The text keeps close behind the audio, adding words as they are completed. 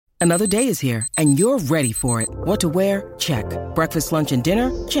Another day is here, and you're ready for it. What to wear? Check. Breakfast, lunch, and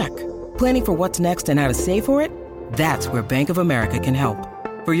dinner? Check. Planning for what's next and how to save for it? That's where Bank of America can help.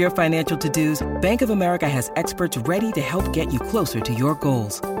 For your financial to-dos, Bank of America has experts ready to help get you closer to your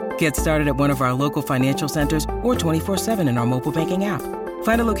goals. Get started at one of our local financial centers or 24/7 in our mobile banking app.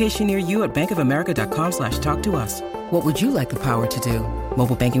 Find a location near you at bankofamerica.com/talktous. What would you like the power to do?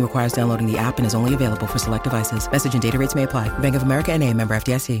 Mobile banking requires downloading the app and is only available for select devices. Message and data rates may apply. Bank of America N.A., member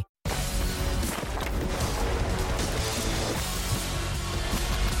FDIC.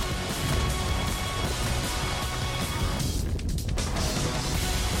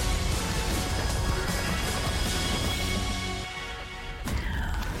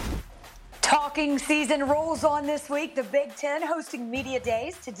 Talking season rolls on this week. The Big Ten hosting media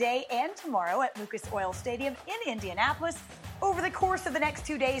days today and tomorrow at Lucas Oil Stadium in Indianapolis. Over the course of the next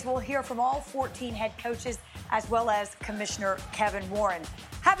 2 days, we'll hear from all 14 head coaches as well as Commissioner Kevin Warren.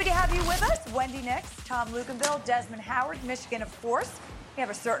 Happy to have you with us. Wendy Nix, Tom Luginbill, Desmond Howard, Michigan, of course. We have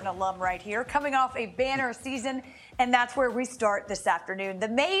a certain alum right here coming off a banner season, and that's where we start this afternoon. The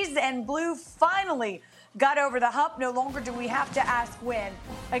Maize and Blue finally got over the hump. No longer do we have to ask when.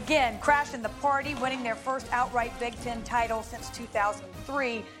 Again, crashing the party, winning their first outright Big Ten title since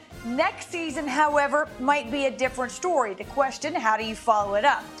 2003. Next season, however, might be a different story. The question, how do you follow it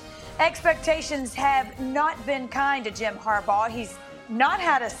up? Expectations have not been kind to Jim Harbaugh. He's not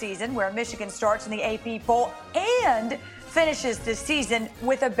had a season where Michigan starts in the AP poll and finishes the season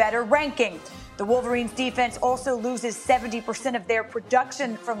with a better ranking. The Wolverines defense also loses 70% of their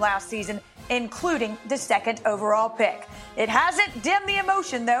production from last season, including the second overall pick. It hasn't dimmed the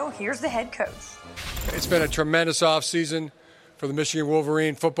emotion, though. Here's the head coach. It's been a tremendous offseason for the Michigan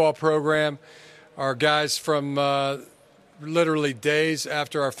Wolverine football program. Our guys from literally days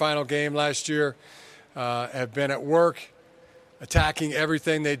after our final game last year have been at work, attacking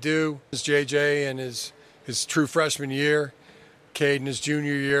everything they do. JJ in his true freshman year, Cade in his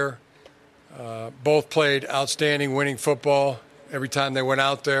junior year, both played outstanding winning football every time they went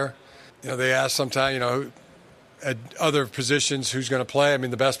out there. You know, they ask sometimes, at other positions who's going to play. I mean,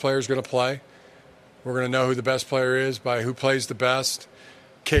 the best player is going to play. We're going to know who the best player is by who plays the best.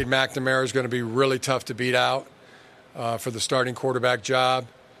 Cade McNamara is going to be really tough to beat out for the starting quarterback job.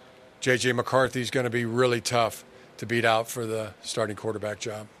 J.J. McCarthy is going to be really tough to beat out for the starting quarterback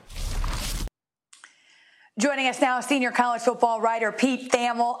job. Joining us now, senior college football writer Pete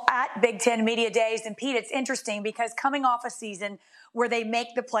Thamel at Big Ten Media Days. And Pete, it's interesting because coming off a season where they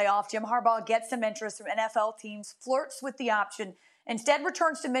make the playoff, Jim Harbaugh gets some interest from NFL teams, flirts with the option, instead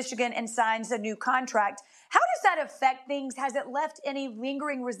returns to Michigan and signs a new contract. How does that affect things? Has it left any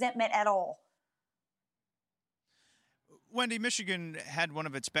lingering resentment at all? Wendy, Michigan had one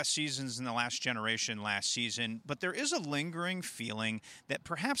of its best seasons in the last generation last season, but there is a lingering feeling that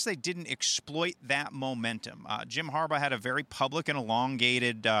perhaps they didn't exploit that momentum. Jim Harbaugh had a very public and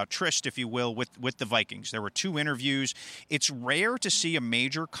elongated tryst, if you will, with the Vikings. There were 2 interviews. It's rare to see a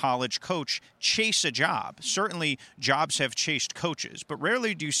major college coach chase a job. Certainly, jobs have chased coaches, but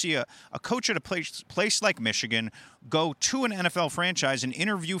rarely do you see a coach at a place like Michigan go to an NFL franchise and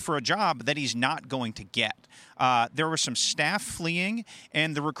interview for a job that he's not going to get. There was some staff fleeing,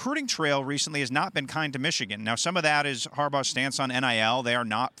 and the recruiting trail recently has not been kind to Michigan. Now, some of that is Harbaugh's stance on NIL. They are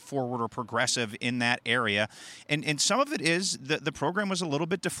not forward or progressive in that area. And some of it is the program was a little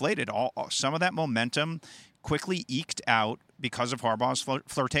bit deflated. Some of that momentum quickly eked out because of Harbaugh's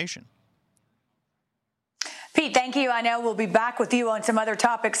flirtation. Pete, thank you. I know we'll be back with you on some other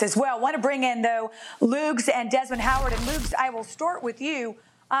topics as well. I want to bring in, though, Lugs and Desmond Howard. And Lugs, I will start with you.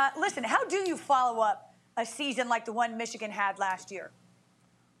 Listen, how do you follow up a season like the one Michigan had last year?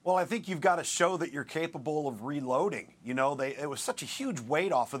 Well, I think you've got to show that you're capable of reloading. It was such a huge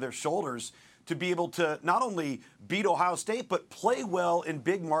weight off of their shoulders to be able to not only beat Ohio State, but play well in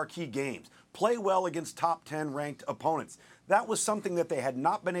big marquee games, play well against top 10 ranked opponents. That was something that they had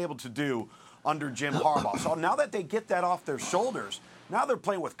not been able to do under Jim Harbaugh. So now that they get that off their shoulders, now they're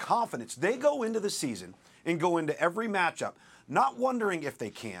playing with confidence. They go into the season and go into every matchup, not wondering if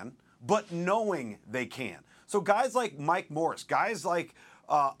they can, but knowing they can. So guys like Mike Morris, guys like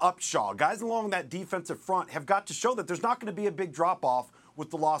Upshaw, guys along that defensive front have got to show that there's not going to be a big drop-off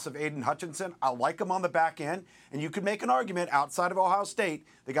with the loss of Aiden Hutchinson. I like him on the back end, and you could make an argument outside of Ohio State,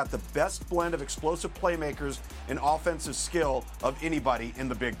 they got the best blend of explosive playmakers and offensive skill of anybody in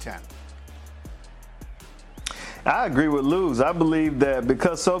the Big Ten. I agree with Luz. I believe that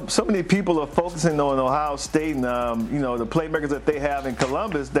because so many people are focusing on Ohio State and the playmakers that they have in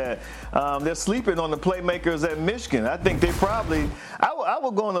Columbus, that they're sleeping on the playmakers at Michigan. I think they probably I will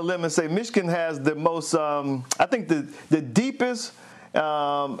go on a limb and say Michigan has the most I think the deepest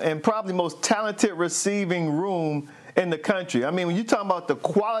and probably most talented receiving room in the country. I mean, when you talk about the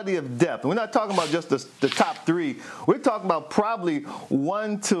quality of depth, we're not talking about just the top three. We're talking about probably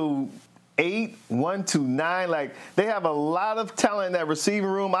 1 to 8, 1 to 9. Like, they have a lot of talent in that receiving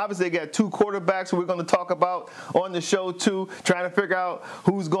room. Obviously, they got 2 quarterbacks who we're going to talk about on the show, too, trying to figure out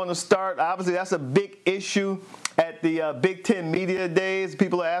who's going to start. Obviously, that's a big issue at the Big Ten Media Days.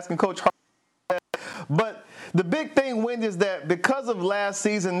 People are asking Coach Harbaugh. But the big thing, Wendy, is that because of last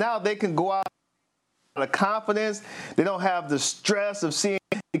season, now they can go out with confidence. They don't have the stress of seeing,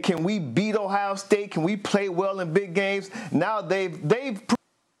 can we beat Ohio State? Can we play well in big games? Now they've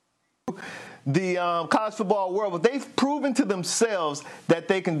proved the college football world, but they've proven to themselves that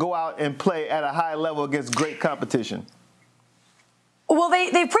they can go out and play at a high level against great competition. Well,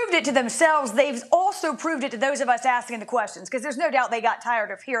 they proved it to themselves. They've also proved it to those of us asking the questions, because there's no doubt they got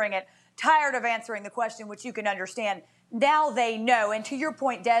tired of hearing it, tired of answering the question, which you can understand. Now they know. And to your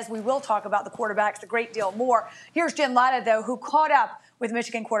point, Des, we will talk about the quarterbacks a great deal more. Here's Jen Lada, though, who caught up with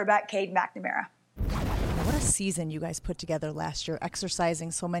Michigan quarterback Cade McNamara. What a season you guys put together last year,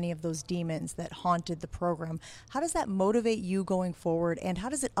 exercising so many of those demons that haunted the program. How does that motivate you going forward, and how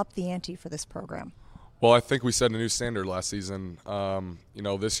does it up the ante for this program? Well, I think we set a new standard last season.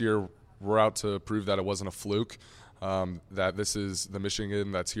 This year we're out to prove that it wasn't a fluke, that this is the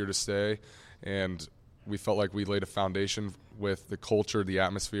Michigan that's here to stay, and we felt like we laid a foundation with the culture, the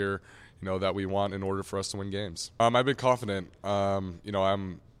atmosphere, that we want in order for us to win games. I've been confident.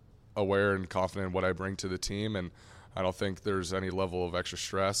 I'm aware and confident in what I bring to the team, and I don't think there's any level of extra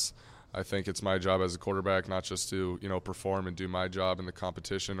stress. I think it's my job as a quarterback not just to, perform and do my job in the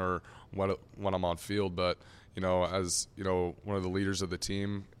competition or when I'm on field, but, as, one of the leaders of the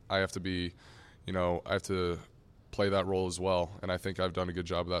team, I have to be, I have to play that role as well, and I think I've done a good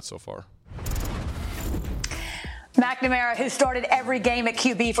job of that so far. McNamara, who started every game at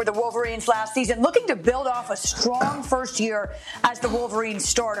QB for the Wolverines last season, looking to build off a strong first year as the Wolverines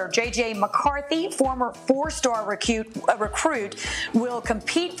starter. J.J. McCarthy, former 4-star recruit, will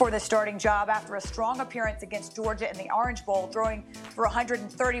compete for the starting job after a strong appearance against Georgia in the Orange Bowl, throwing for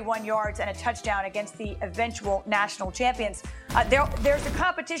 131 yards and a touchdown against the eventual national champions. There's a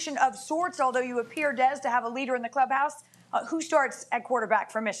competition of sorts, although you appear, Des, to have a leader in the clubhouse. Who starts at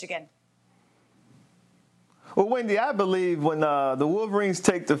quarterback for Michigan? Well, Wendy, I believe when the Wolverines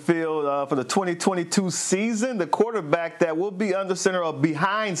take the field for the 2022 season, the quarterback that will be under center or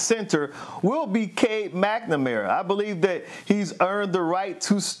behind center will be Cade McNamara. I believe that he's earned the right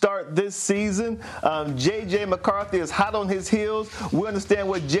to start this season. J.J. McCarthy is hot on his heels. We understand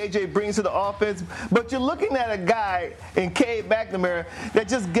what J.J. brings to the offense. But you're looking at a guy in Cade McNamara that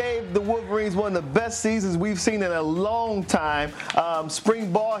just gave the Wolverines one of the best seasons we've seen in a long time. Spring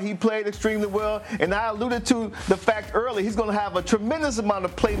ball, he played extremely well. And I alluded to the fact earlier, he's going to have a tremendous amount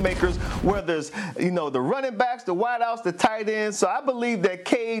of playmakers, whether it's, the running backs, the wideouts, the tight ends. So I believe that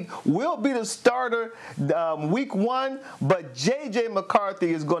Cade will be the starter week 1, but J.J.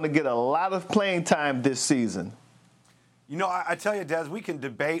 McCarthy is going to get a lot of playing time this season. I tell you, Des, we can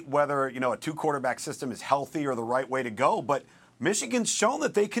debate whether, a 2-quarterback system is healthy or the right way to go, but Michigan's shown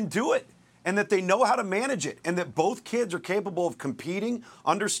that they can do it, and that they know how to manage it, and that both kids are capable of competing,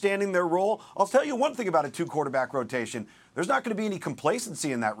 understanding their role. I'll tell you one thing about a 2-quarterback rotation. There's not going to be any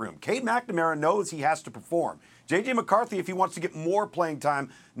complacency in that room. Cade McNamara knows he has to perform. J.J. McCarthy, if he wants to get more playing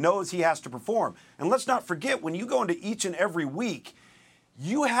time, knows he has to perform. And let's not forget, when you go into each and every week,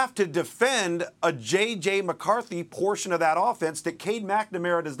 you have to defend a J.J. McCarthy portion of that offense that Cade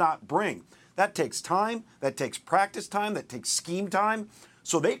McNamara does not bring. That takes time. That takes practice time. That takes scheme time.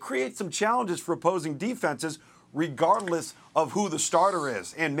 So they create some challenges for opposing defenses regardless of who the starter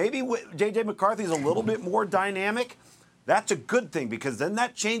is. And maybe J.J. McCarthy is a little bit more dynamic. That's a good thing, because then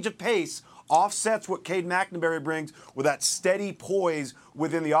that change of pace offsets what Cade McNamara brings with that steady poise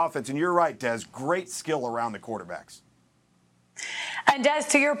within the offense. And you're right, Des, great skill around the quarterbacks. And Des,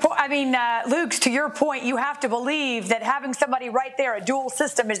 to your point, Luke, to your point, you have to believe that having somebody right there, a dual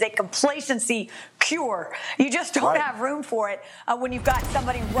system, is a complacency cure. You just don't have room for it when you've got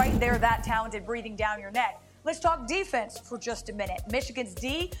somebody right there that talented breathing down your neck. Let's talk defense for just a minute. Michigan's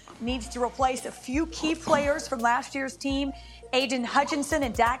D needs to replace a few key players from last year's team. Aiden Hutchinson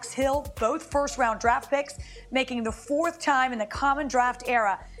and Dax Hill, both first-round draft picks, making the 4th time in the common draft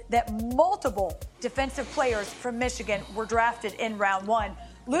era that multiple defensive players from Michigan were drafted in round 1.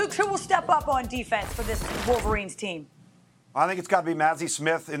 Luke, who will step up on defense for this Wolverines team? I think it's got to be Mazi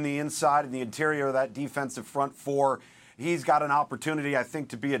Smith in the inside and the interior of that defensive front 4. He's got an opportunity, I think,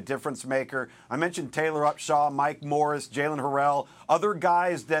 to be a difference maker. I mentioned Taylor Upshaw, Mike Morris, Jalen Harrell, other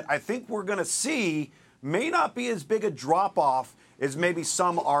guys that I think we're going to see may not be as big a drop-off as maybe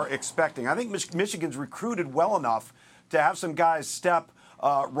some are expecting. I think Michigan's recruited well enough to have some guys step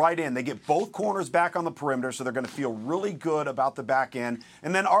right in. They get both corners back on the perimeter, so they're going to feel really good about the back end.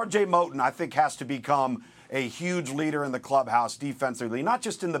 And then R.J. Moten, I think, has to become a huge leader in the clubhouse defensively, not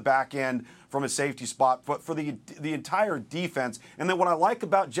just in the back end from a safety spot, but for the entire defense. And then what I like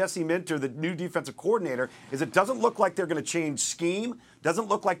about Jesse Minter, the new defensive coordinator, is it doesn't look like they're going to change scheme, doesn't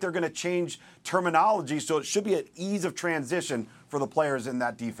look like they're going to change terminology, so it should be an ease of transition for the players in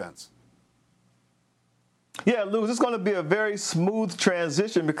that defense. Yeah, Lou, it's going to be a very smooth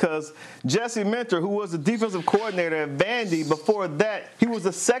transition because Jesse Minter, who was the defensive coordinator at Vandy, before that, he was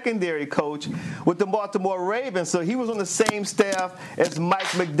a secondary coach with the Baltimore Ravens. So he was on the same staff as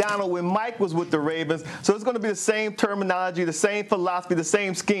Mike Macdonald when Mike was with the Ravens. So it's going to be the same terminology, the same philosophy, the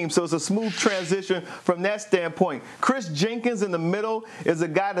same scheme. So it's a smooth transition from that standpoint. Chris Jenkins in the middle is a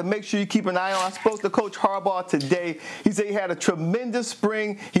guy to make sure you keep an eye on. I spoke to Coach Harbaugh today. He said he had a tremendous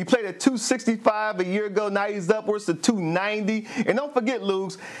spring. He played at 265 a year ago. Now he's upwards to 290. And don't forget,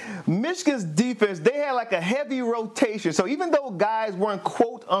 Luke, Michigan's defense, they had like a heavy rotation. So even though guys weren't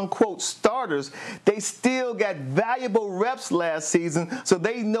quote-unquote starters, they still got valuable reps last season, so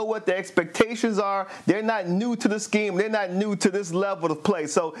they know what the expectations are. They're not new to the scheme. They're not new to this level of play.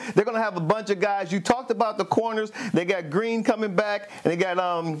 So they're going to have a bunch of guys. You talked about the corners. They got Green coming back, and they got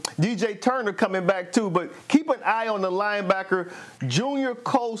DJ Turner coming back too. But keep an eye on the linebacker, Junior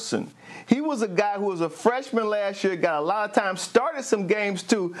Colson. He was a guy who was a freshman last year, got a lot of time, started some games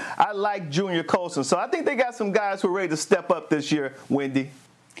too. I like Junior Colson. So I think they got some guys who are ready to step up this year, Wendy.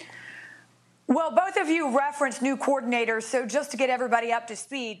 Well, both of you referenced new coordinators, so just to get everybody up to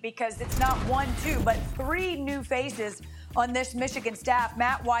speed, because it's not 1, 2, but 3 new faces on this Michigan staff.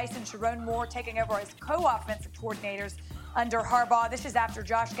 Matt Weiss and Sharon Moore taking over as co-offensive coordinators under Harbaugh. This is after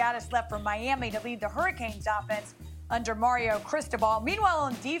Josh Gattis left for Miami to lead the Hurricanes offense under Mario Cristobal. Meanwhile,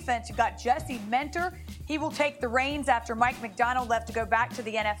 on defense, you've got Jesse Minter. He will take the reins after Mike Macdonald left to go back to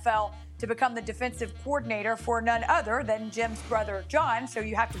the NFL to become the defensive coordinator for none other than Jim's brother, John. So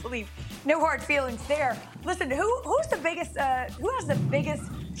you have to believe no hard feelings there. Listen, who has the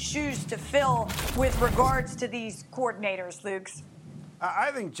biggest shoes to fill with regards to these coordinators, Luke's?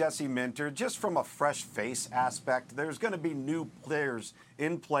 I think Jesse Minter, just from a fresh face aspect, there's going to be new players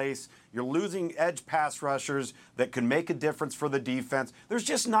in place. You're losing edge pass rushers that can make a difference for the defense. There's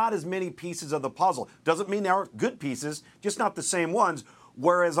just not as many pieces of the puzzle. Doesn't mean there aren't good pieces, just not the same ones.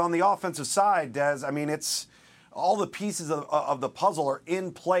 Whereas on the offensive side, Des, I mean, it's all the pieces of the puzzle are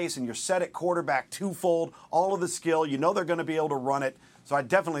in place, and you're set at quarterback twofold, all of the skill. You know they're going to be able to run it. So I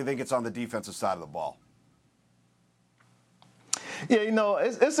definitely think it's on the defensive side of the ball. Yeah, you know,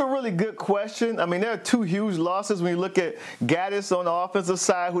 it's a really good question. I mean, there are 2 huge losses when you look at Gattis on the offensive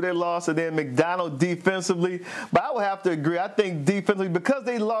side, who they lost, and then Macdonald defensively. But I would have to agree. I think defensively, because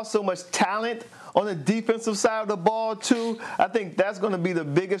they lost so much talent on the defensive side of the ball, too, I think that's going to be the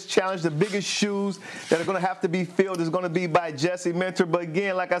biggest challenge, the biggest shoes that are going to have to be filled is going to be by Jesse Minter. But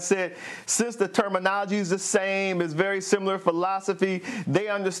again, like I said, since the terminology is the same, it's very similar philosophy, they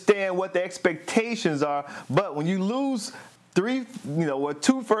understand what the expectations are. But when you lose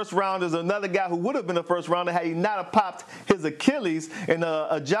 2 first rounders, another guy who would have been a first rounder had he not have popped his Achilles in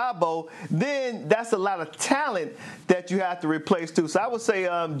a Jabo, then that's a lot of talent that you have to replace too. So I would say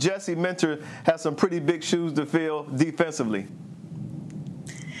Jesse Minter has some pretty big shoes to fill defensively.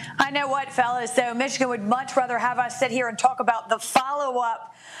 I know what, fellas. So Michigan would much rather have us sit here and talk about the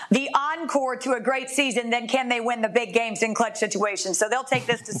follow-up, the encore to a great season than can they win the big games in clutch situations. So they'll take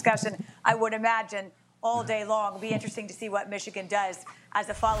this discussion, I would imagine, all day long. It'll be interesting to see what Michigan does as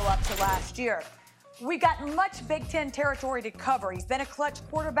a follow-up to last year. We've got much Big Ten territory to cover. He's been a clutch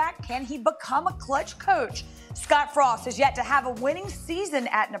quarterback. Can he become a clutch coach? Scott Frost has yet to have a winning season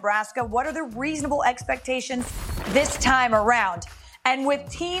at Nebraska. What are the reasonable expectations this time around? And with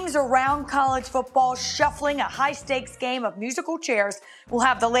teams around college football shuffling a high-stakes game of musical chairs, we'll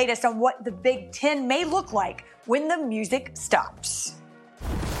have the latest on what the Big Ten may look like when the music stops.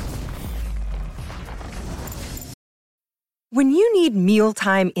 When you need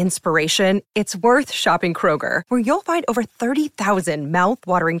mealtime inspiration, it's worth shopping Kroger, where you'll find over 30,000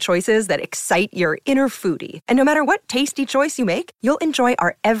 mouth-watering choices that excite your inner foodie. And no matter what tasty choice you make, you'll enjoy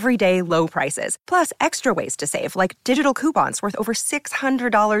our everyday low prices, plus extra ways to save, like digital coupons worth over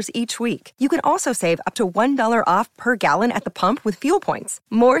 $600 each week. You can also save up to $1 off per gallon at the pump with fuel points.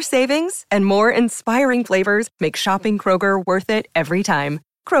 More savings and more inspiring flavors make shopping Kroger worth it every time.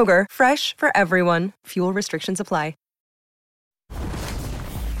 Kroger, fresh for everyone. Fuel restrictions apply.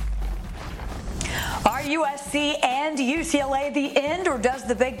 Are USC and UCLA the end, or does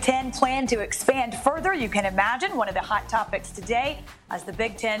the Big Ten plan to expand further? You can imagine one of the hot topics today as the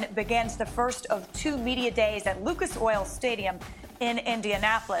Big Ten begins the first of 2 media days at Lucas Oil Stadium in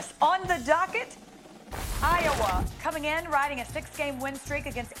Indianapolis. On the docket, Iowa coming in, riding a 6-game win streak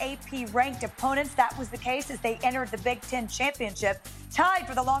against AP-ranked opponents. That was the case as they entered the Big Ten championship, tied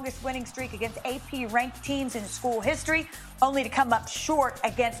for the longest winning streak against AP-ranked teams in school history, only to come up short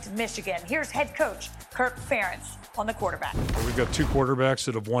against Michigan. Here's head coach Kirk Ferentz on the quarterback. We've got 2 quarterbacks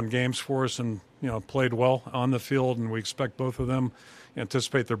that have won games for us and played well on the field, and we expect both of them.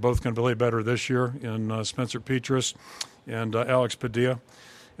 Anticipate they're both going to play better this year in Spencer Petras and Alex Padilla.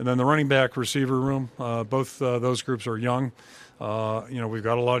 And then the running back receiver room, both those groups are young. We've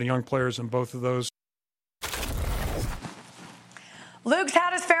got a lot of young players in both of those. Luke, how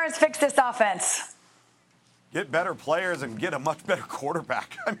does Ferentz fix this offense? Get better players and get a much better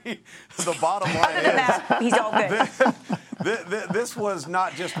quarterback. I mean, the bottom line Other than that, he's all good. This was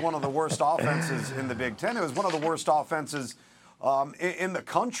not just one of the worst offenses in the Big Ten. It was one of the worst offenses in the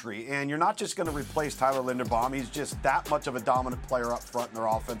country, and you're not just going to replace Tyler Linderbaum. He's just that much of a dominant player up front in their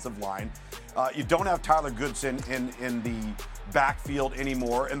offensive line. You don't have Tyler Goodson in the backfield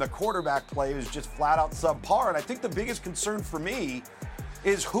anymore, and the quarterback play is just flat out subpar. And I think the biggest concern for me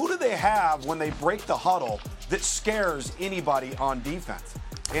is who do they have when they break the huddle that scares anybody on defense?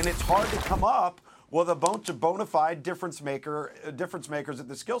 And it's hard to come up with a bunch of bona fide difference makers at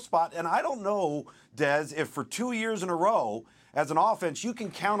the skill spot. And I don't know, Des, if for 2 years in a row, as an offense, you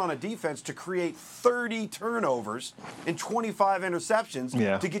can count on a defense to create 30 turnovers and 25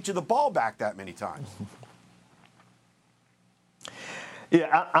 interceptions to get you the ball back that many times.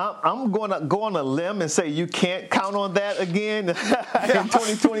 Yeah, I'm going to go on a limb and say you can't count on that again in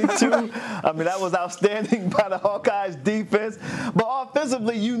 2022. I mean, that was outstanding by the Hawkeyes defense. But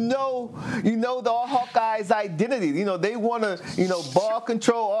offensively, you know the Hawkeyes identity. They want to, ball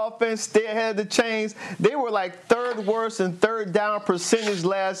control offense, stay ahead of the chains. They were like 3rd worst in 3rd down percentage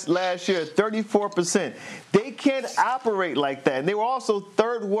last year, 34%. They can't operate like that. And they were also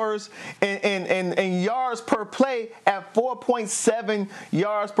 3rd worst in yards per play at 4.7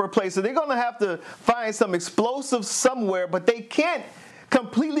 yards per play. So they're going to have to find some explosives somewhere, but they can't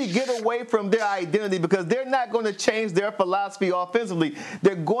completely get away from their identity because they're not going to change their philosophy offensively.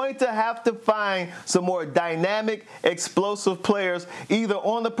 They're going to have to find some more dynamic, explosive players either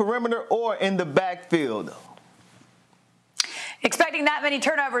on the perimeter or in the backfield. Expecting that many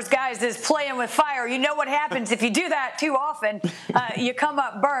turnovers, guys, is playing with fire. You know what happens if you do that too often. You come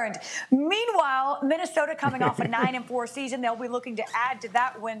up burned. Meanwhile, Minnesota coming off a 9-4 season. They'll be looking to add to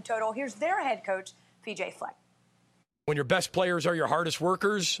that win total. Here's their head coach, PJ Fleck. When your best players are your hardest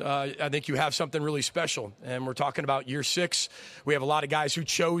workers, I think you have something really special. And we're talking about year 6. We have a lot of guys who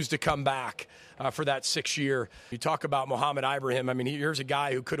chose to come back for that 6th year. You talk about Mohamed Ibrahim. I mean, here's a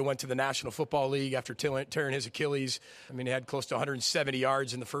guy who could have went to the National Football League after tearing his Achilles. I mean, he had close to 170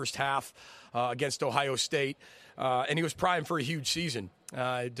 yards in the first half against Ohio State. And he was primed for a huge season.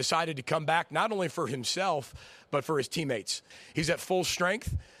 Decided to come back not only for himself, but for his teammates. He's at full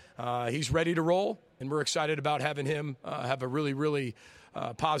strength. He's ready to roll. And we're excited about having him have a really, really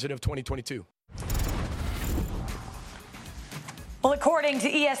positive 2022. Well, according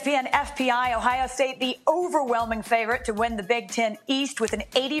to ESPN FPI, Ohio State the overwhelming favorite to win the Big Ten East with an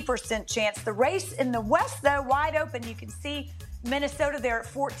 80% chance. The race in the West, though, wide open. You can see Minnesota there at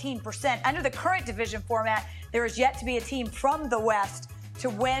 14%. Under the current division format, there is yet to be a team from the West to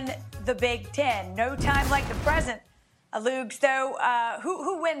win the Big Ten. No time like the present. Luke, so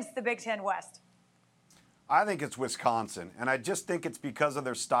who wins the Big Ten West? I think it's Wisconsin, and I just think it's because of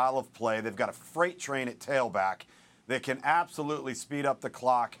their style of play. They've got a freight train at tailback that can absolutely speed up the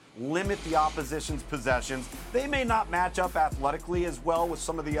clock, limit the opposition's possessions. They may not match up athletically as well with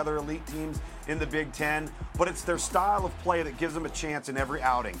some of the other elite teams in the Big Ten, but it's their style of play that gives them a chance in every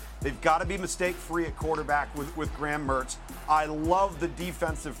outing. They've got to be mistake-free at quarterback with Graham Mertz. I love the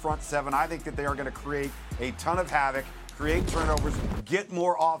defensive front seven. I think that they are going to create a ton of havoc, create turnovers, get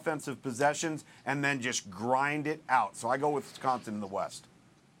more offensive possessions, and then just grind it out. So I go with Wisconsin in the West.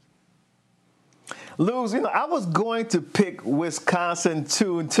 Luz, I was going to pick Wisconsin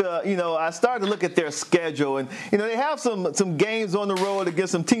too until, I started to look at their schedule. And, they have some games on the road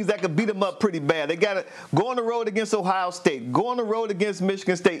against some teams that could beat them up pretty bad. They got to go on the road against Ohio State, go on the road against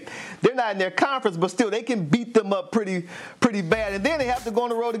Michigan State. They're not in their conference, but still they can beat them up pretty bad. And then they have to go on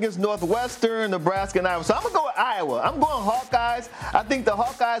the road against Northwestern, Nebraska, and Iowa. So I'm going to go with Iowa. I'm going Hawkeyes. I think the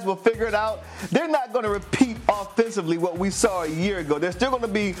Hawkeyes will figure it out. They're not going to repeat offensively what we saw a year ago. They're still going to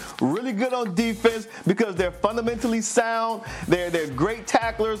be really good on defense, defense because they're fundamentally sound. They're great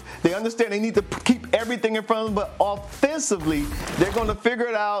tacklers. They understand they need to keep everything in front of them. But offensively, they're going to figure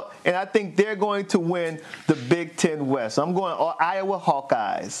it out, and I think they're going to win the Big Ten West. I'm going Iowa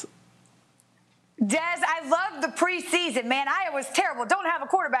Hawkeyes. Des, I love the preseason, man. Iowa's terrible. Don't have a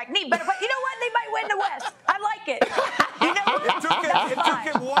quarterback. Need better. But you know what? They might win the West. I like it. You know what?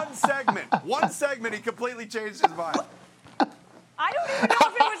 It took him one segment. One segment, he completely changed his mind. I don't even know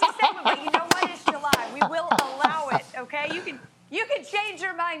if it was a segment, but you know what? It's July. We will allow it, okay? You can change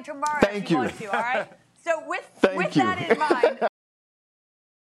your mind tomorrow if you want to, all right? So with that in mind,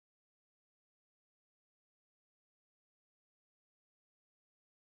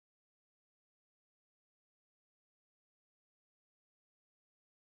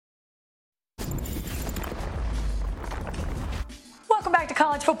 welcome back to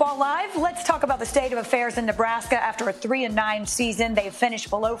College Football Live. Let's talk about the state of affairs in Nebraska. After a 3-9 season, they've finished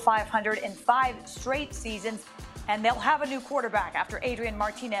below 500 in 5 straight seasons, and they'll have a new quarterback after Adrian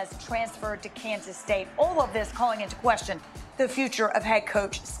Martinez transferred to Kansas State. All of this calling into question the future of head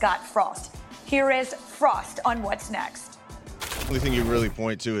coach Scott Frost. Here is Frost on what's next. The only thing you really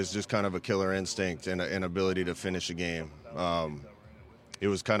point to is just kind of a killer instinct and an ability to finish a game. It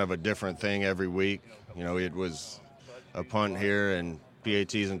was kind of a different thing every week. You know, it was a punt here and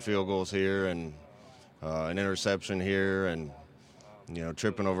PATs and field goals here and an interception here and, you know,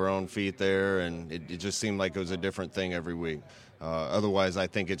 tripping over our own feet there. And it just seemed like it was a different thing every week. Otherwise, I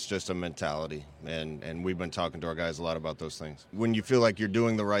think it's just a mentality. And we've been talking to our guys a lot about those things. When you feel like you're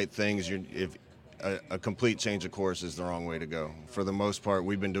doing the right things, if a complete change of course is the wrong way to go. For the most part,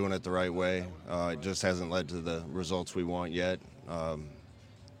 we've been doing it the right way. It just hasn't led to the results we want yet.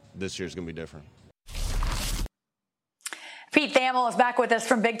 This year's going to be different. Pete Thamel is back with us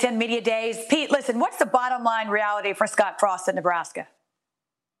from Big Ten Media Days. Pete, listen, what's the bottom line reality for Scott Frost in Nebraska?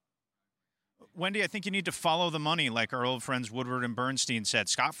 Wendy, I think you need to follow the money, like our old friends Woodward and Bernstein said.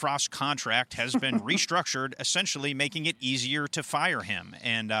 Scott Frost's contract has been restructured, essentially making it easier to fire him.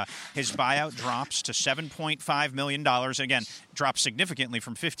 And his buyout drops to $7.5 million. Again, drops significantly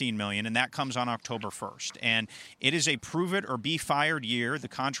from $15 million, and that comes on October 1st. And it is a prove-it-or-be-fired year. The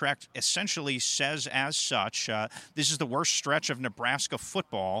contract essentially says as such. This is the worst stretch of Nebraska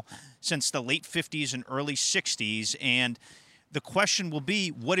football since the late 50s and early 60s, and the question will be,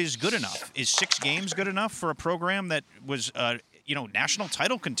 what is good enough? Is 6 games good enough for a program that was national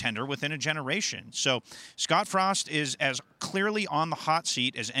title contender within a generation? So Scott Frost is as clearly on the hot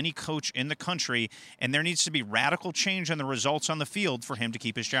seat as any coach in the country, and there needs to be radical change in the results on the field for him to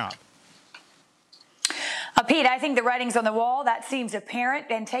keep his job. Pete, I think the writing's on the wall. That seems apparent,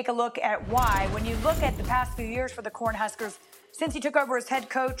 and take a look at why. When you look at the past few years for the Cornhuskers, since he took over as head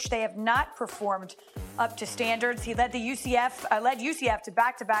coach, they have not performed up to standards. He led UCF to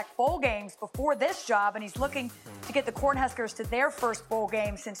back-to-back bowl games before this job, and he's looking to get the Cornhuskers to their first bowl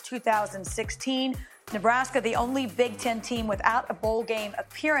game since 2016. Nebraska, the only Big Ten team without a bowl game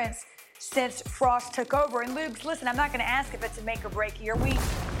appearance since Frost took over. And Luke, listen, I'm not going to ask if it's a make or break year. We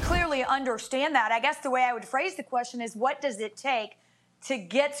clearly understand that. I guess the way I would phrase the question is, what does it take to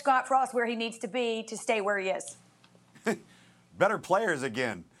get Scott Frost where he needs to be to stay where he is? Better players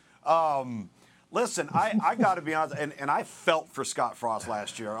again. Listen, I got to be honest, and I felt for Scott Frost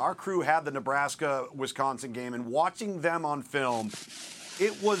last year. Our crew had the Nebraska-Wisconsin game, and watching them on film,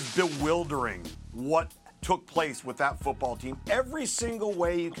 it was bewildering what took place with that football team. Every single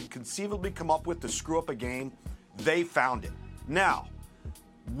way you could conceivably come up with to screw up a game, they found it. Now,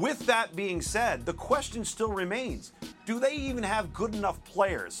 with that being said, the question still remains, do they even have good enough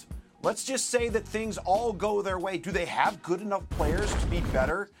players? Let's just say that things all go their way. Do they have good enough players to be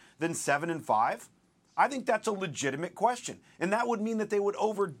better than 7-5? I think that's a legitimate question. And that would mean that they would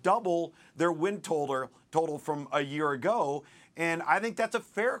over double their win total from a year ago. And I think that's a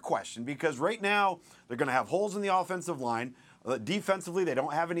fair question because right now they're going to have holes in the offensive line. Defensively, they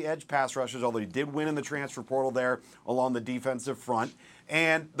don't have any edge pass rushers, although he did win in the transfer portal there along the defensive front.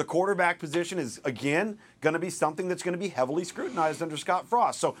 And the quarterback position is, again, going to be something that's going to be heavily scrutinized under Scott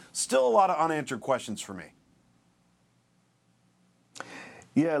Frost. So still a lot of unanswered questions for me.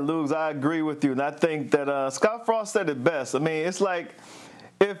 Yeah, Lugs, I agree with you. And I think that Scott Frost said it best. I mean, it's like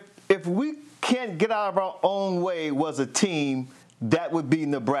if we can't get out of our own way was a team, that would be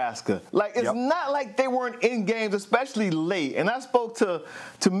Nebraska. Like, it's not like they weren't in games, especially late. And I spoke to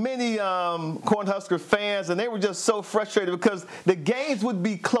many Cornhusker fans, and they were just so frustrated because the games would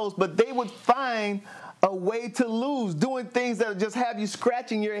be close, but they would find a way to lose, doing things that just have you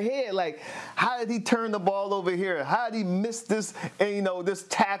scratching your head. Like, how did he turn the ball over here? How did he miss this, this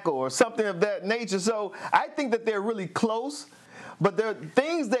tackle or something of that nature? So I think that they're really close. but there are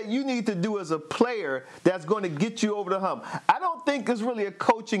things that you need to do as a player that's going to get you over the hump. I don't think it's really a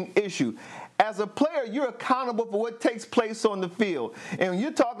coaching issue. As a player, you're accountable for what takes place on the field. And when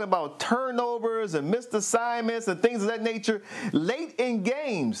you're talking about turnovers and missed assignments and things of that nature late in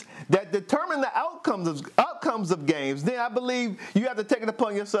games that determine the outcomes of games, then I believe you have to take it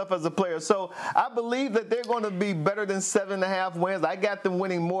upon yourself as a player. So I believe that they're going to be better than 7.5 wins. I got them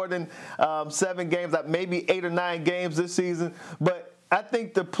winning more than 7 games, like maybe 8 or 9 games this season. But I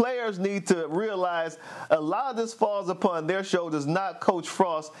think the players need to realize a lot of this falls upon their shoulders, not Coach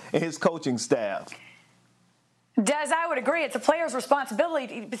Frost and his coaching staff. Des, I would agree. It's a player's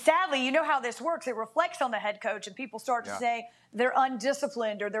responsibility. Sadly, you know how this works. It reflects on the head coach, and people start to say they're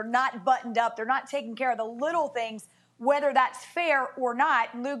undisciplined or they're not buttoned up. They're not taking care of the little things, whether that's fair or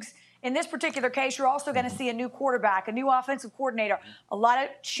not. And Luke's, in this particular case, you're also going to see a new quarterback, a new offensive coordinator, a lot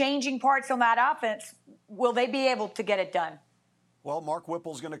of changing parts on that offense. Will they be able to get it done? Well, Mark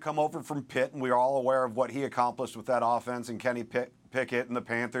Whipple's going to come over from Pitt, and we are all aware of what he accomplished with that offense and Kenny Pickett and the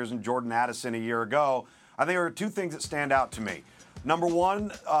Panthers and Jordan Addison a year ago. I think there are 2 things that stand out to me. Number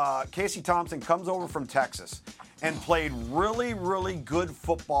one, Casey Thompson comes over from Texas and played really, really good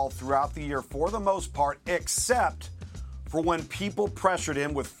football throughout the year for the most part, except for when people pressured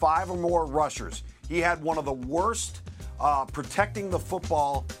him with 5 or more rushers. He had one of the worst protecting the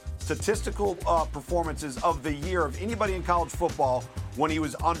football statistical performances of the year of anybody in college football when he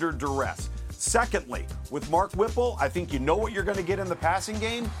was under duress. Secondly, with Mark Whipple, I think you know what you're going to get in the passing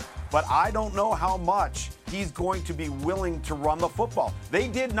game, but I don't know how much he's going to be willing to run the football. They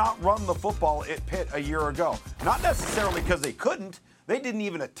did not run the football at Pitt a year ago. Not necessarily because they couldn't. They didn't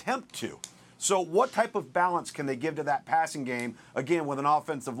even attempt to. So what type of balance can they give to that passing game, again, with an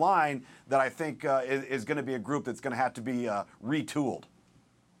offensive line that I think is going to be a group that's going to have to be retooled?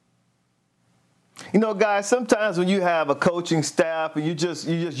 You know, guys, sometimes when you have a coaching staff and you're just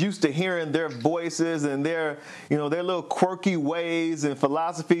used to hearing their voices and their little quirky ways and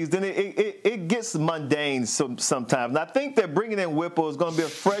philosophies, then it gets mundane sometimes. And I think that bringing in Whipple is going to be a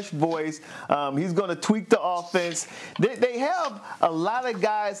fresh voice. He's going to tweak the offense. They have a lot of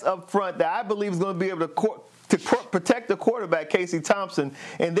guys up front that I believe is going to be able to protect the quarterback, Casey Thompson,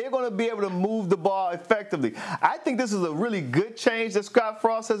 and they're going to be able to move the ball effectively. I think this is a really good change that Scott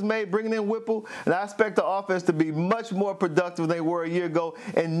Frost has made, bringing in Whipple, and I expect the offense to be much more productive than they were a year ago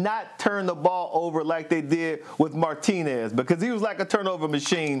and not turn the ball over like they did with Martinez, because he was like a turnover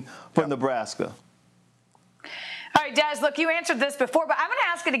machine for Nebraska. All right, Des, look, you answered this before, but I'm going to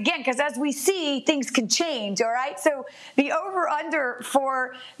ask it again because as we see, things can change, all right? So the over-under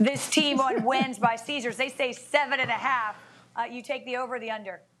for this team on wins by Caesars, they say 7.5. You take the over or the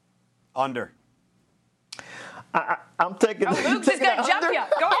under? Under. I'm taking the under. Luke's is going to jump you.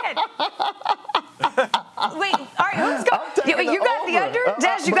 Go ahead. Wait, all right, who's got you got the under?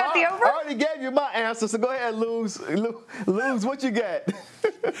 Des, you got the over? I already gave you my answer, so go ahead, Lose, what you got?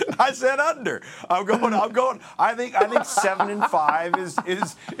 I said under. I'm going. I think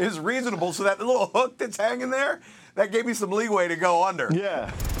 7-5 is reasonable. So that little hook that's hanging there, that gave me some leeway to go under.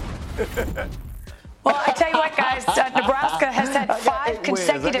 Yeah. Well, I tell you what, guys, Nebraska has had 5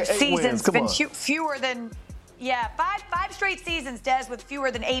 consecutive seasons, been fewer than, five straight seasons, Des, with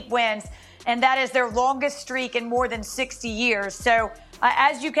fewer than 8 wins, and that is their longest streak in more than 60 years. So,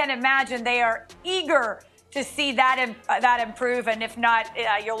 as you can imagine, they are eager to see that improve, and if not,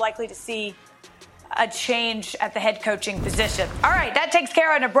 you're likely to see a change at the head coaching position. All right, that takes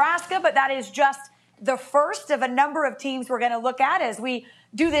care of Nebraska, but that is just the first of a number of teams we're going to look at as we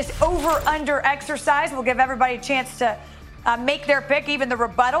do this over-under exercise. We'll give everybody a chance to make their pick, even the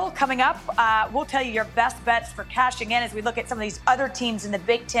rebuttal coming up. We'll tell you your best bets for cashing in as we look at some of these other teams in the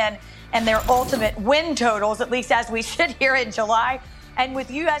Big Ten and their ultimate win totals, at least as we sit here in July. And with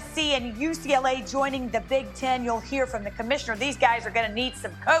USC and UCLA joining the Big Ten, you'll hear from the commissioner. These guys are going to need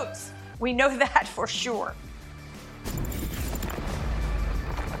some coats. We know that for sure.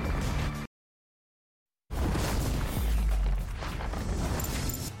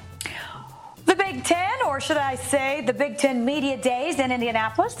 The Big Ten, or should I say the Big Ten Media Days in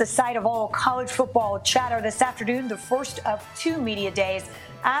Indianapolis, the site of all college football chatter this afternoon, the first of 2 media days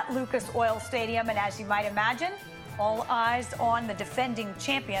at Lucas Oil Stadium. And as you might imagine, all eyes on the defending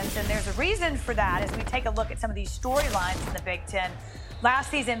champions. And there's a reason for that as we take a look at some of these storylines in the Big Ten. Last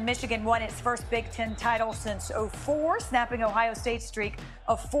season, Michigan won its first Big Ten title since 2004, snapping Ohio State's streak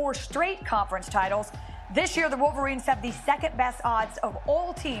of 4 straight conference titles. This year, the Wolverines have the second best odds of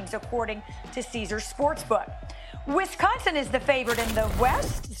all teams, according to Caesars Sportsbook. Wisconsin is the favorite in the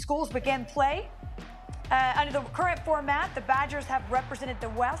West. The schools began play Under the current format, the Badgers have represented the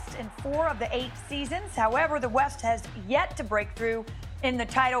West in 4 of the 8 seasons. However, the West has yet to break through in the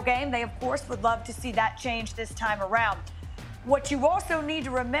title game. They, of course, would love to see that change this time around. What you also need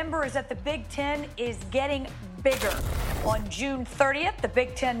to remember is that the Big Ten is getting bigger. On June 30th, the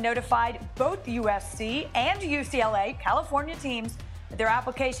Big Ten notified both USC and UCLA, California teams, that their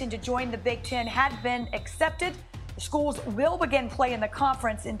application to join the Big Ten had been accepted. The schools will begin play in the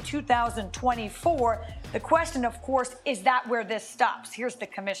conference in 2024. The question, of course, is that where this stops? Here's the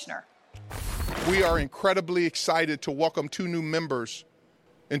commissioner. We are incredibly excited to welcome 2 new members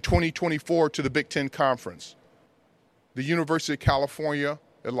in 2024 to the Big Ten Conference. The University of California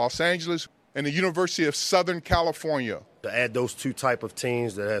at Los Angeles and the University of Southern California. To add those 2 type of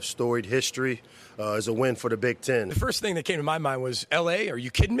teams that have storied history is a win for the Big Ten. The first thing that came to my mind was L.A., are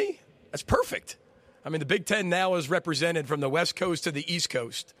you kidding me? That's perfect. I mean, the Big Ten now is represented from the West Coast to the East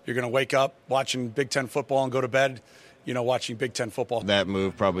Coast. You're going to wake up watching Big Ten football and go to bed, watching Big Ten football. That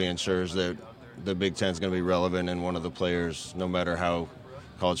move probably ensures that the Big Ten is going to be relevant in one of the players, no matter how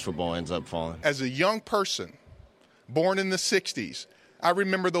college football ends up falling. As a young person, born in the 60s, I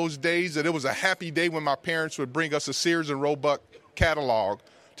remember those days that it was a happy day when my parents would bring us a Sears and Roebuck catalog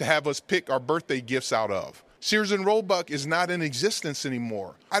to have us pick our birthday gifts out of. Sears and Roebuck is not in existence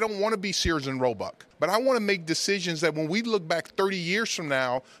anymore. I don't want to be Sears and Roebuck, but I want to make decisions that when we look back 30 years from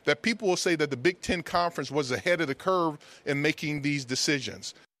now, that people will say that the Big Ten Conference was ahead of the curve in making these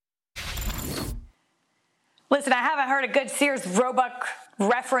decisions. Listen, I haven't heard a good Sears Roebuck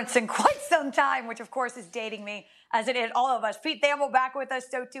reference in quite some time, which of course is dating me, as it did all of us. Pete Thamel back with us,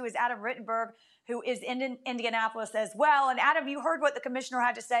 so too is Adam Rittenberg, who is in Indianapolis as well. And Adam, you heard what the commissioner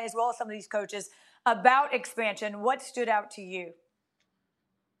had to say, as well as some of these coaches, about expansion. What stood out to you?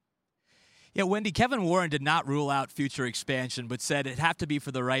 Yeah, Wendy, Kevin Warren did not rule out future expansion, but said it'd have to be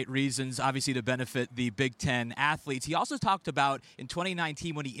for the right reasons, obviously to benefit the Big Ten athletes. He also talked about, in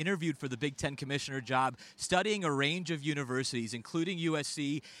 2019, when he interviewed for the Big Ten commissioner job, studying a range of universities, including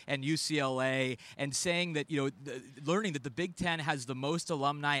USC and UCLA, and saying that, learning that the Big Ten has the most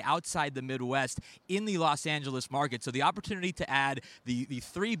alumni outside the Midwest in the Los Angeles market. So the opportunity to add the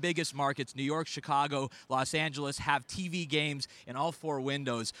 3 biggest markets, New York, Chicago, Los Angeles, have TV games in all 4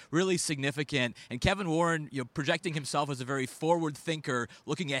 windows, really significant. And Kevin Warren, projecting himself as a very forward thinker,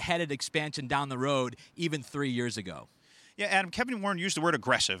 looking ahead at expansion down the road, even 3 years ago. Yeah, Adam, Kevin Warren used the word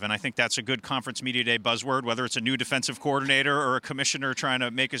aggressive, and I think that's a good conference media day buzzword, whether it's a new defensive coordinator or a commissioner trying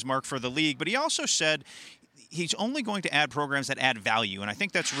to make his mark for the league. But he also said he's only going to add programs that add value, and I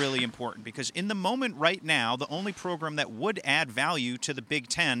think that's really important because in the moment right now, the only program that would add value to the Big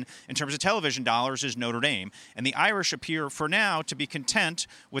Ten in terms of television dollars is Notre Dame, and the Irish appear for now to be content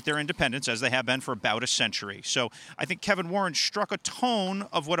with their independence as they have been for about a century. So I think Kevin Warren struck a tone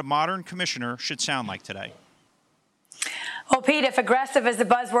of what a modern commissioner should sound like today. Well, Pete, if aggressive is the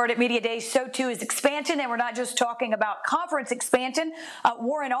buzzword at Media Days, so too is expansion, and we're not just talking about conference expansion.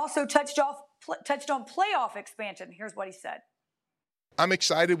 Warren also touched on playoff expansion. Here's what he said. I'm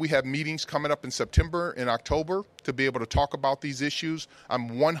excited. We have meetings coming up in September and October to be able to talk about these issues. I'm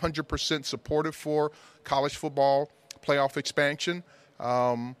 100% supportive for college football playoff expansion.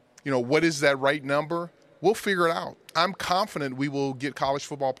 What is that right number? We'll figure it out. I'm confident we will get college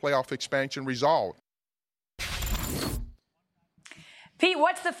football playoff expansion resolved. Pete,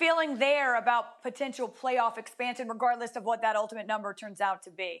 what's the feeling there about potential playoff expansion, regardless of what that ultimate number turns out to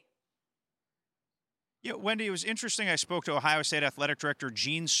be? Yeah, Wendy, it was interesting. I spoke to Ohio State Athletic Director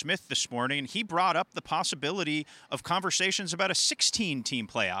Gene Smith this morning, and he brought up the possibility of conversations about a 16-team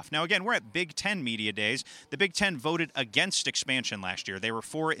playoff. Now, again, we're at Big Ten Media Days. The Big Ten voted against expansion last year. They were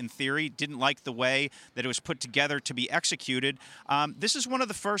for it in theory, didn't like the way that it was put together to be executed. This is one of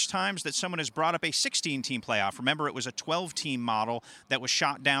the first times that someone has brought up a 16-team playoff. Remember, it was a 12-team model that was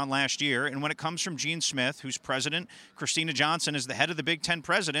shot down last year, and when it comes from Gene Smith, who's president, Christina Johnson is the head of the Big Ten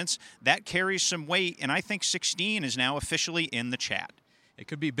presidents, that carries some weight, and I think 16 is now officially in the chat. It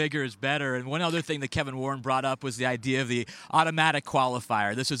could be bigger is better. And one other thing that Kevin Warren brought up was the idea of the automatic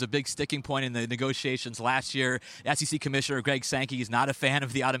qualifier. This was a big sticking point in the negotiations last year. SEC Commissioner Greg Sankey is not a fan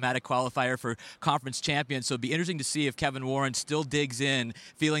of the automatic qualifier for conference champions. So it'd be interesting to see if Kevin Warren still digs in,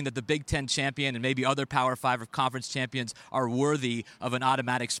 feeling that the Big Ten champion and maybe other Power 5 or conference champions are worthy of an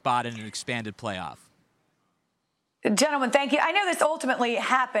automatic spot in an expanded playoff. Gentlemen, thank you. I know this ultimately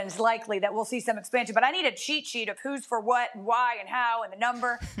happens, likely, that we'll see some expansion, but I need a cheat sheet of who's for what and why and how and the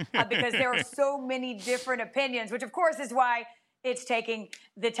number because there are so many different opinions, which, of course, is why it's taking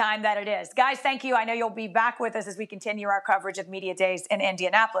the time that it is. Guys, thank you. I know you'll be back with us as we continue our coverage of Media Days in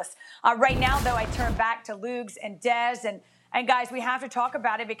Indianapolis. Right now, though, I turn back to Lugs and Des, and And, guys, we have to talk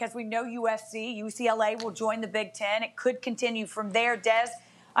about it because we know UCLA will join the Big Ten. It could continue from there. Des,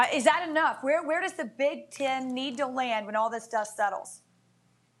 is that enough? Where does the Big Ten need to land when all this dust settles?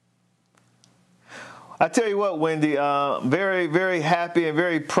 I tell you what, Wendy, very, very happy and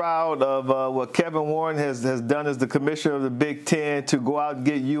very proud of what Kevin Warren has done as the commissioner of the Big Ten to go out and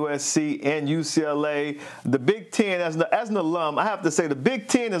get USC and UCLA. The Big Ten, as an alum, I have to say the Big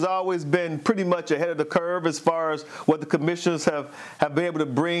Ten has always been pretty much ahead of the curve as far as what the commissioners have been able to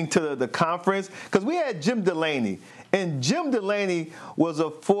bring to the conference. Because we had Jim Delaney. And Jim Delaney was a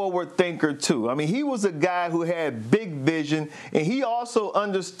forward thinker, too. I mean, he was a guy who had big vision, and he also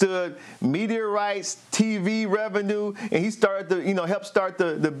understood media rights, TV revenue, and he started to, help start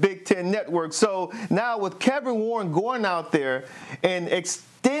the Big Ten network. So now with Kevin Warren going out there and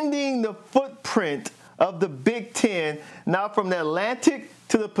extending the footprint of the Big Ten, now from the Atlantic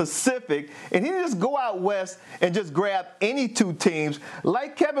to the Pacific, and he didn't just go out west and just grab any two teams.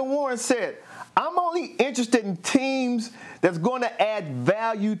 Like Kevin Warren said, I'm only interested in teams that's going to add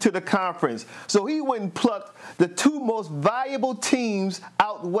value to the conference. So he went and plucked the two most valuable teams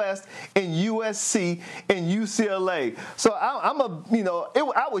out west in USC and UCLA. So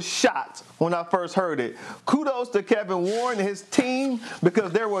I was shocked when I first heard it. Kudos to Kevin Warren and his team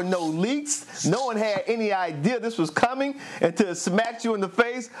because there were no leaks. No one had any idea this was coming until it smacked you in the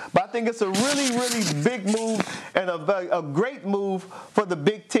face. But I think it's a really, really big move and a great move for the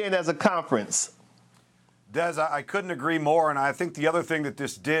Big Ten as a conference. Des, I couldn't agree more, and I think the other thing that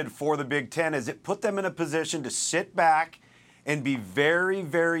this did for the Big Ten is it put them in a position to sit back and be very,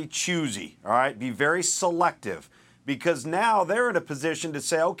 very choosy, all right, be very selective, because now they're in a position to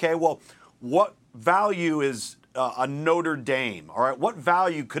say, okay, well, what value is a Notre Dame, all right, what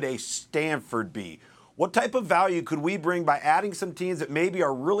value could a Stanford be? What type of value could we bring by adding some teams that maybe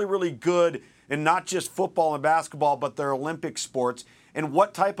are really, really good in not just football and basketball, but their Olympic sports, and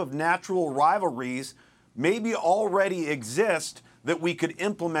what type of natural rivalries maybe already exist that we could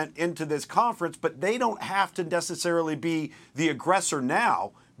implement into this conference, but they don't have to necessarily be the aggressor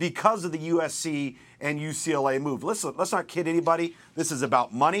now because of the USC and UCLA move. Listen, let's not kid anybody. This is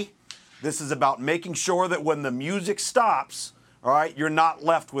about money. This is about making sure that when the music stops, all right, you're not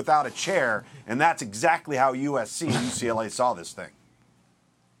left without a chair, and that's exactly how USC and UCLA saw this thing.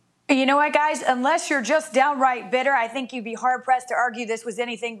 You know what, guys? Unless you're just downright bitter, I think you'd be hard-pressed to argue this was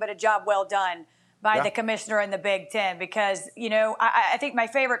anything but a job well done by the commissioner in the Big Ten because, I think my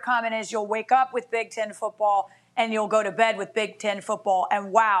favorite comment is you'll wake up with Big Ten football and you'll go to bed with Big Ten football.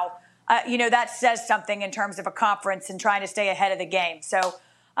 And, wow, that says something in terms of a conference and trying to stay ahead of the game. So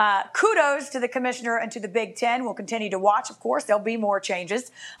kudos to the commissioner and to the Big Ten. We'll continue to watch, of course. There'll be more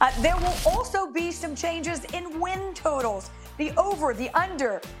changes. There will also be some changes in win totals. The over, the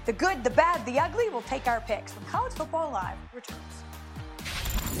under, the good, the bad, the ugly. We'll take our picks when College Football Live returns.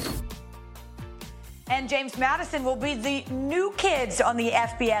 And James Madison will be the new kids on the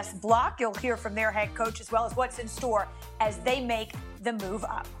FBS block. You'll hear from their head coach as well as what's in store as they make the move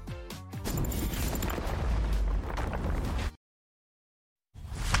up.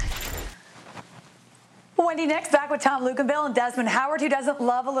 Wendy next, back with Tom Lucanville and Desmond Howard, who doesn't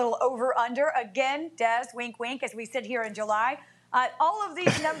love a little over-under. Again, Des, wink, wink, as we sit here in July. All of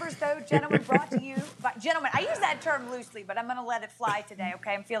these numbers, though, gentlemen, brought to you by, gentlemen, I use that term loosely, but I'm going to let it fly today,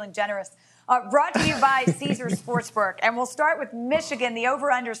 okay? I'm feeling generous. Brought to you by Caesars Sportsbook. And we'll start with Michigan, the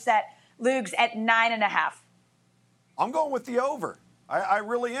over-under set, Lugs, at 9.5. I'm going with the over. I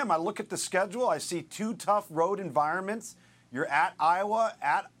really am. I look at the schedule. I see two tough road environments. You're at Iowa,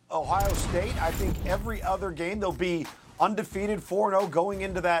 at Ohio State. I think every other game they'll be undefeated 4-0 going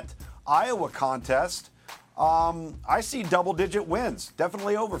into that Iowa contest. I see double-digit wins.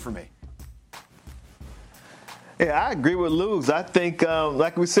 Definitely over for me. Yeah, I agree with Lugs. I think,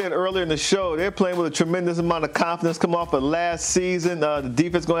 like we said earlier in the show, they're playing with a tremendous amount of confidence coming off of last season. The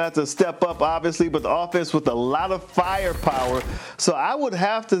defense going to have to step up, obviously, but the offense with a lot of firepower. So I would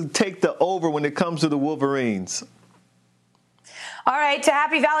have to take the over when it comes to the Wolverines. All right, to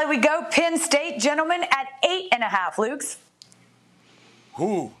Happy Valley we go. Penn State, gentlemen, at 8.5. Lugs?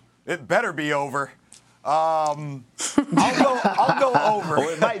 Ooh, it better be over. I'll go over. Oh,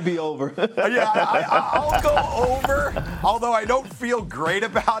 it might be over. I'll go over, although I don't feel great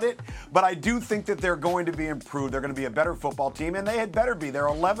about it. But I do think that they're going to be improved. They're going to be a better football team, and they had better be. They're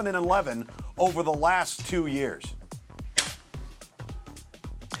 11-11 over the last 2 years.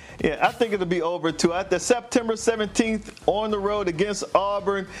 Yeah, I think it'll be over, too. The September 17th on the road against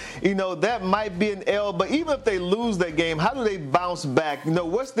Auburn, that might be an L. But even if they lose that game, how do they bounce back?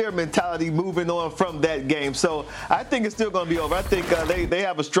 What's their mentality moving on from that game? So I think it's still going to be over. I think they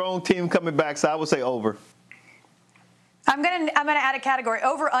have a strong team coming back, so I would say over. I'm gonna add a category: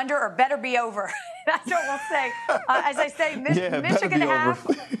 over, under, or better be over. That's what we'll say. As I say, Michigan half.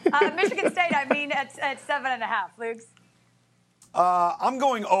 Michigan State, I mean, at 7.5. Luke? I'm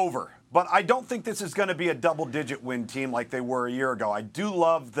going over, but I don't think this is going to be a double-digit win team like they were a year ago. I do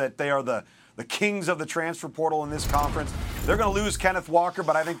love that they are the kings of the transfer portal in this conference. They're going to lose Kenneth Walker,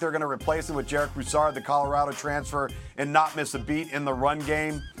 but I think they're going to replace him with Jarek Broussard, the Colorado transfer, and not miss a beat in the run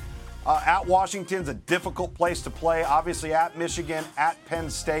game. At Washington's a difficult place to play. Obviously at Michigan, at Penn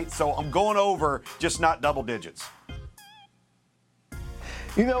State. So I'm going over, just not double digits.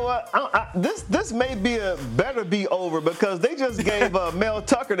 You know what? This may be a better be over because they just gave Mel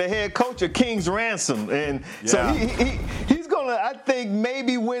Tucker, the head coach of King's Ransom. And so he's going to, I think,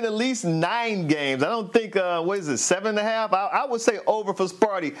 maybe win at least 9 games. I don't think, 7.5? I would say over for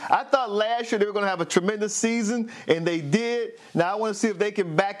Sparty. I thought last year they were going to have a tremendous season, and they did. Now I want to see if they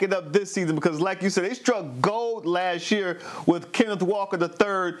can back it up this season because, like you said, they struck gold last year with Kenneth Walker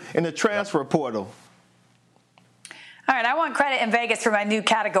III in the transfer portal. All right, I want credit in Vegas for my new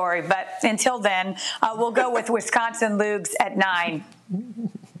category, but until then, we'll go with Wisconsin Lugs at 9.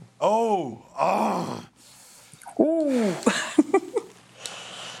 Oh. Ooh.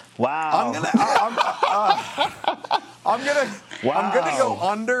 Wow. I'm gonna go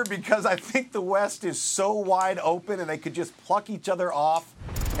under because I think the West is so wide open and they could just pluck each other off.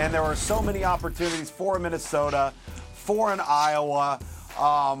 And there are so many opportunities for Minnesota, for Iowa.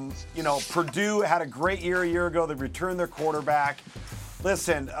 Purdue had a great year a year ago. They returned their quarterback.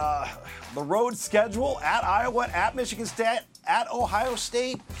 Listen, the road schedule at Iowa, at Michigan State, at Ohio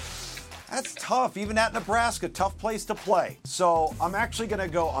State, that's tough. Even at Nebraska, tough place to play. So I'm actually going to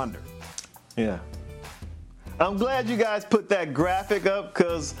go under. Yeah. I'm glad you guys put that graphic up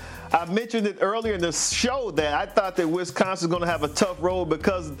because I mentioned it earlier in the show that I thought that Wisconsin's going to have a tough road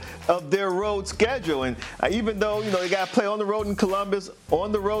because of their road schedule. And even though, they got to play on the road in Columbus,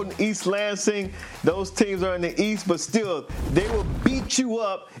 on the road in East Lansing, those teams are in the East, but still, they will beat you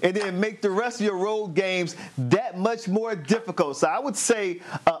up and then make the rest of your road games that much more difficult. So I would say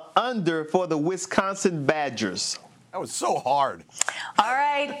under for the Wisconsin Badgers. That was so hard. All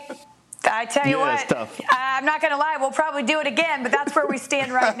right. I tell you what, it's tough. I'm not going to lie. We'll probably do it again, but that's where we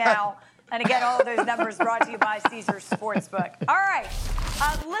stand right now. And again, all of those numbers brought to you by Caesars Sportsbook. All right.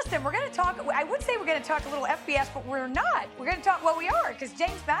 Listen, we're going to talk. I would say we're going to talk a little FBS, but we're not. We're going to talk what we are because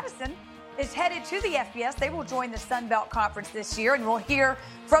James Madison is headed to the FBS. They will join the Sun Belt Conference this year, and we'll hear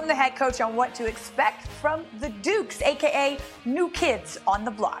from the head coach on what to expect from the Dukes, a.k.a. new kids on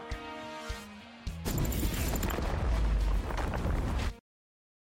the block.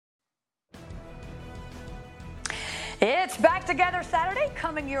 It's Back Together Saturday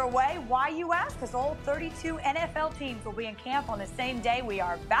coming your way. Why, you ask? Because all 32 NFL teams will be in camp on the same day. We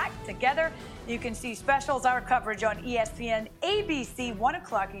are back together. You can see specials, our coverage on ESPN, ABC, 1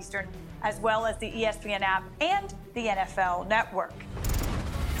 o'clock Eastern, as well as the ESPN app and the NFL Network.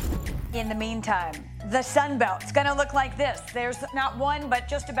 In the meantime, the Sun Belt's going to look like this. There's not one, but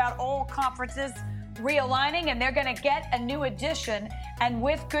just about all conferences realigning, and they're going to get a new addition, and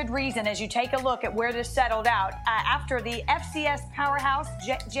with good reason as you take a look at where this settled out. After the FCS powerhouse,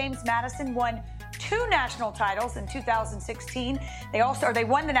 James Madison won 2 national titles in 2016. They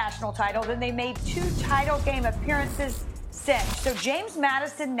won the national title, then they made 2 title game appearances since. So James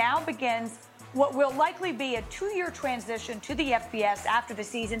Madison now begins what will likely be a 2-year transition to the FBS after the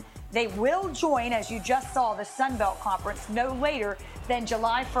season. They will join, as you just saw, the Sun Belt Conference no later than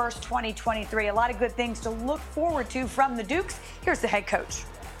July 1st, 2023. A lot of good things to look forward to from the Dukes. Here's the head coach.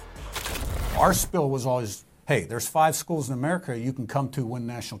 Our spill was always, hey, there's 5 schools in America you can come to win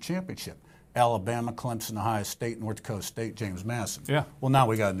national championship. Alabama, Clemson, Ohio State, North Dakota State, James Madison. Yeah. Well, now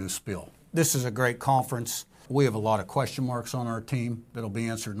we got a new spill. This is a great conference. We have a lot of question marks on our team that'll be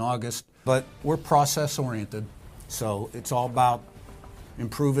answered in August, but we're process-oriented, so it's all about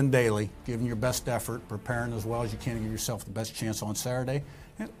improving daily, giving your best effort, preparing as well as you can to give yourself the best chance on Saturday.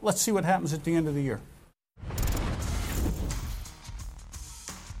 And let's see what happens at the end of the year.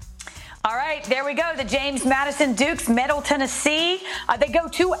 All right, there we go. The James Madison Dukes, Middle Tennessee. They go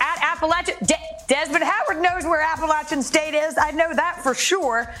to at Appalachian. Desmond Howard knows where Appalachian State is. I know that for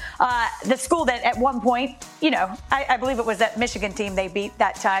sure. The school that at one point, I believe it was that Michigan team they beat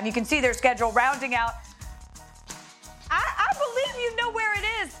that time. You can see their schedule rounding out. I believe you know where it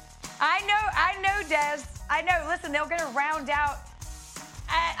is. I know, Des. I know. Listen, they're going to round out.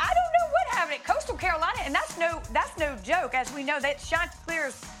 I don't know what happened at Coastal Carolina, and that's no joke. As we know, that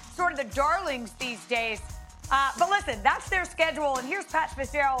Chanticleer's sort of the darlings these days. But listen, that's their schedule, and here's Pat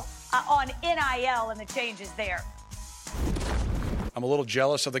Fitzgerald on NIL and the changes there. I'm a little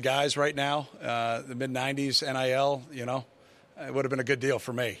jealous of the guys right now. The mid-90s NIL, it would have been a good deal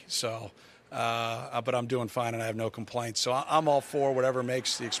for me. So, but I'm doing fine and I have no complaints. So I'm all for whatever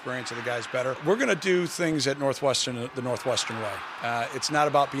makes the experience of the guys better. We're going to do things at Northwestern the Northwestern way. It's not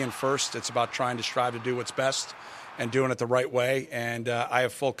about being first. It's about trying to strive to do what's best and doing it the right way. And I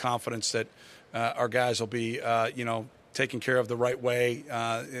have full confidence that our guys will be, taken care of the right way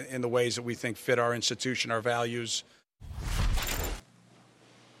in the ways that we think fit our institution, our values.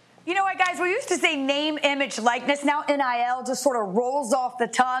 You know what, guys? We used to say name, image, likeness. Now NIL just sort of rolls off the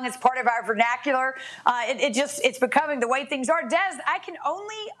tongue. It's part of our vernacular. It's becoming the way things are. Des, I can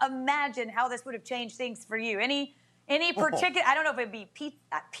only imagine how this would have changed things for you. Any particular? I don't know if it'd be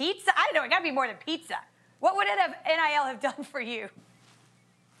pizza. I don't know. It got to be more than pizza. What would NIL have done for you?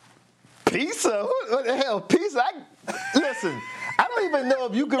 Pizza? What the hell? Pizza? Listen, I don't even know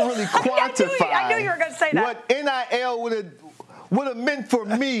if you can really quantify I knew you were going to say that. What NIL would have meant for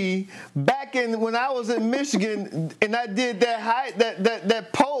me back when I was in Michigan and I did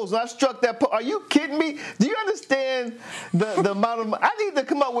that pose. I struck that pose. Are you kidding me? Do you understand the amount of? I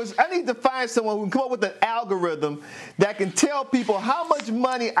need to find someone who can come up with an algorithm that can tell people how much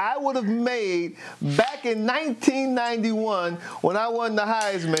money I would have made back in 1991 when I won the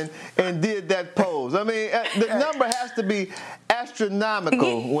Heisman and did that pose. I mean, the number has to be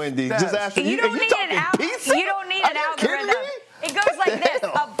astronomical, Wendy. Just you don't need an algorithm. It goes like this,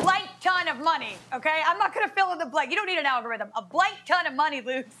 a blank ton of money, okay? I'm not going to fill in the blank. You don't need an algorithm. A blank ton of money,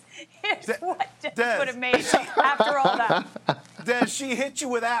 Luke, is what Des would have made after all that. Des, she hit you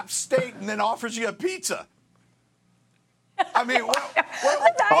with App State and then offers you a pizza. I mean,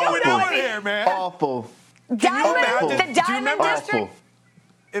 what are we doing here, man? Awful. The Diamond District?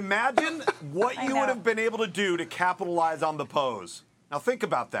 Imagine what you would have been able to do to capitalize on the pose. Now think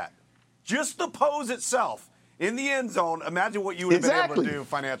about that. Just the pose itself. In the end zone, imagine what you would have been able to do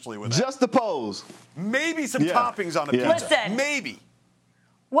financially with that. Just the pose. Maybe some toppings on a pizza. Listen. Maybe.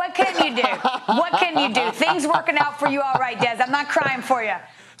 What can you do? What can you do? Things working out for you all right, Des. I'm not crying for you,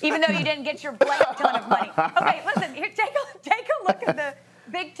 even though you didn't get your blank ton of money. Okay, listen, here, take a look at the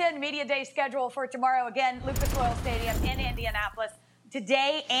Big Ten Media Day schedule for tomorrow. Again, Lucas Oil Stadium in Indianapolis.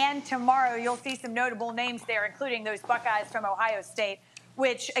 Today and tomorrow, you'll see some notable names there, including those Buckeyes from Ohio State,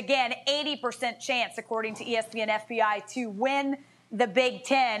 which, again, 80% chance, according to ESPN FPI, to win the Big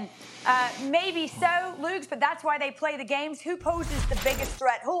Ten. Maybe so, Luke, but that's why they play the games. Who poses the biggest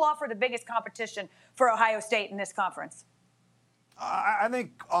threat? Who will offer the biggest competition for Ohio State in this conference? I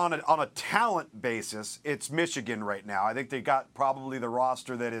think on a talent basis, it's Michigan right now. I think they got probably the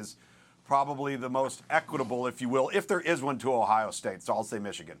roster that is probably the most equitable, if you will, if there is one to Ohio State. So I'll say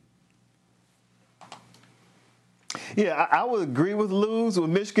Michigan. Yeah, I would agree with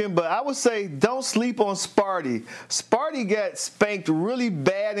Michigan, but I would say don't sleep on Sparty. Sparty got spanked really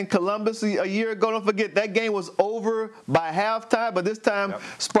bad in Columbus a year ago. Don't forget, that game was over by halftime, but this time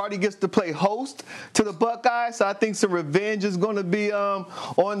Sparty gets to play host to the Buckeyes, so I think some revenge is going to be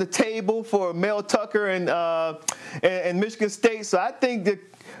on the table for Mel Tucker and Michigan State. So I think that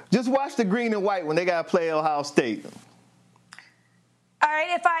just watch the green and white when they got to play Ohio State. All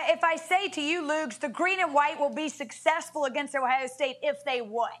right, if I say to you, Luke, the green and white will be successful against Ohio State if they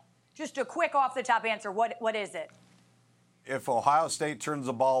what? Just a quick off-the-top answer. What is it? If Ohio State turns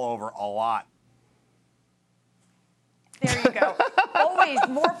the ball over a lot. There you go. Always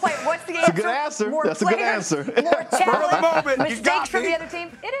more play. What's the answer? That's a good answer. More That's players, a good answer. More challenge, mistakes from the other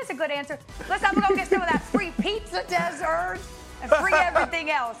team. It is a good answer. Listen, I'm going to go get some of that free pizza Des earned and free everything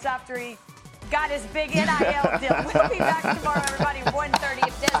else after he got his big NIL deal. We'll be back tomorrow, everybody, 1:30.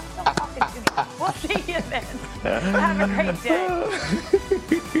 If Des is still talking to me, we'll see you then. Have a great day.